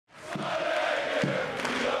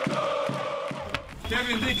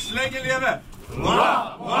Kevin Diks, længe leve!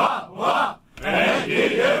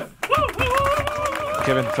 AGF!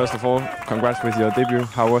 Kevin, first of all, congrats with your debut.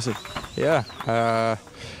 How was it? Yeah,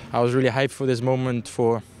 I was really hyped for this moment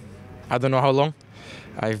for I don't know how long.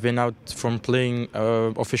 I've been out from playing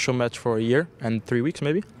an official match for a year and 3 weeks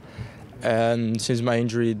maybe. And since my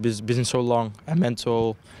injury, it's been so long, a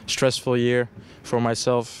mental, stressful year for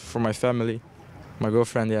myself, for my family, my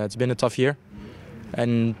girlfriend. Yeah, it's been a tough year.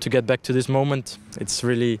 And to get back to this moment, it's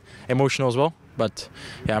really emotional as well. But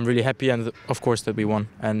yeah, I'm really happy, and of course that we won.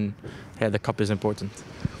 And yeah, the cup is important.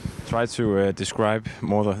 Try to describe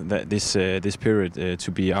more this period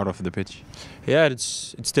to be out of the pitch. Yeah,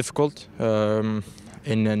 it's difficult.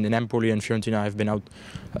 In Empoli and Fiorentina, I've been out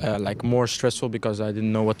like more stressful because I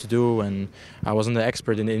didn't know what to do, and I wasn't an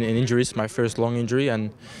expert in injuries. My first long injury,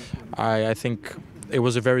 and I think it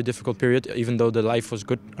was a very difficult period, even though the life was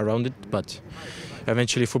good around it. But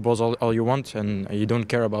eventually, football's all you want, and you don't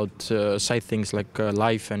care about side things like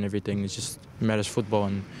life and everything. It just matters football,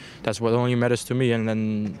 and that's what only matters to me. And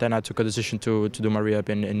then I took a decision to do my rehab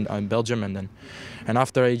in Belgium, and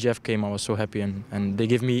after AGF came, I was so happy, and they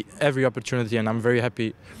give me every opportunity, and I'm very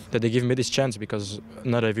happy that they give me this chance, because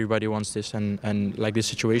not everybody wants this and like this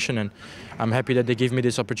situation, and I'm happy that they give me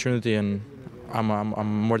this opportunity, and I'm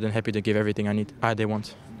more than happy to give everything I need. They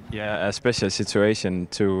want. Yeah, a special situation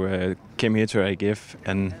to came here to AGF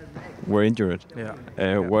and were injured.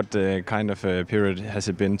 Yeah. What kind of a period has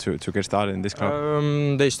it been to get started in this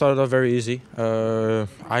club? They started off very easy.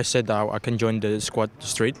 I said I can join the squad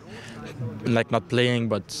straight, like not playing,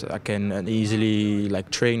 but I can easily like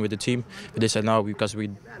train with the team. But they said no, because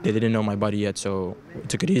they didn't know my body yet, so we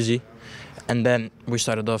took it easy. And then we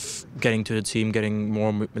started off getting to the team, getting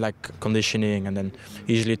more like conditioning, and then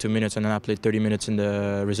easily 2 minutes, and then I played 30 minutes in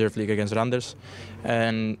the reserve league against Randers.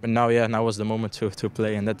 And now was the moment to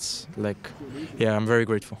play, and that's like, yeah, I'm very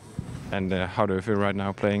grateful. And how do you feel right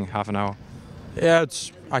now, playing half an hour? Yeah,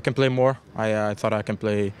 I can play more. I thought I can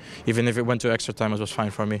play, even if it went to extra time, it was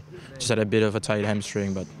fine for me. Just had a bit of a tight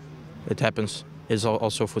hamstring, but it happens. It's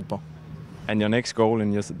also football. And your next goal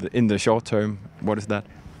in the short term, what is that?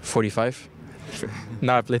 45.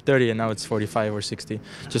 Now I played 30, and now it's 45 or 60.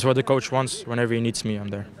 Just what the coach wants. Whenever he needs me, I'm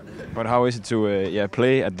there. But how is it to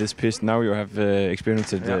play at this pitch? Now you have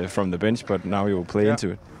experienced it from the bench, but now you will play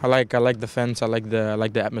into it. I like the fans. I like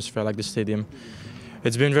the atmosphere. I like the stadium.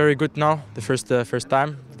 It's been very good now, the first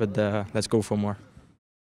time. But let's go for more.